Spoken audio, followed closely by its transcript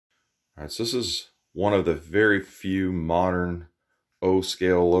All right, so this is one of the very few modern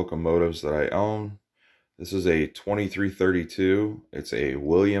O-scale locomotives that I own. This is a 2332. It's a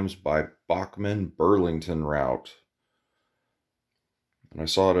Williams by Bachmann Burlington route. And I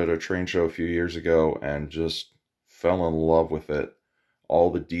saw it at a train show a few years ago and just fell in love with it.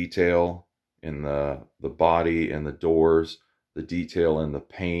 All the detail in the body and the doors, the detail in the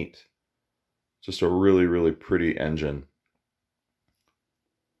paint. Just a really, really pretty engine.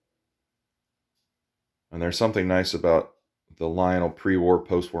 And there's something nice about the Lionel pre-war,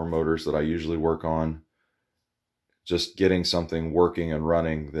 post-war motors that I usually work on. Just getting something working and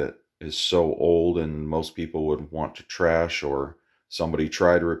running that is so old and most people would want to trash, or somebody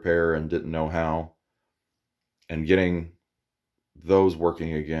tried to repair and didn't know how. And getting those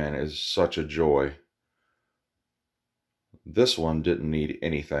working again is such a joy. This one didn't need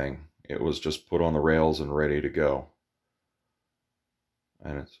anything. It was just put on the rails and ready to go.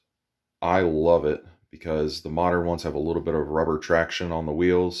 And I love it because the modern ones have a little bit of rubber traction on the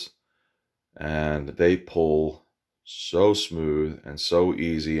wheels, and they pull so smooth and so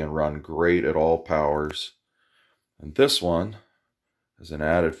easy and run great at all powers. And this one is an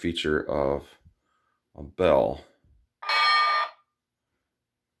added feature of a bell.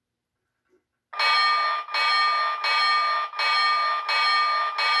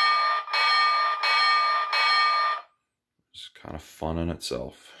 It's kind of fun in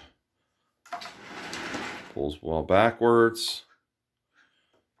itself. Pulls well backwards.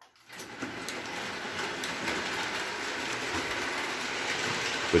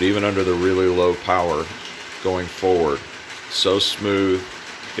 But even under the really low power, going forward, so smooth,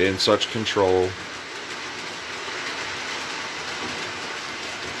 in such control.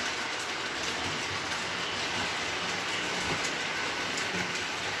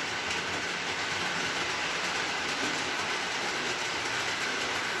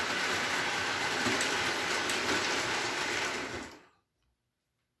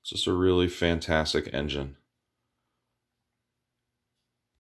 It's just a really fantastic engine.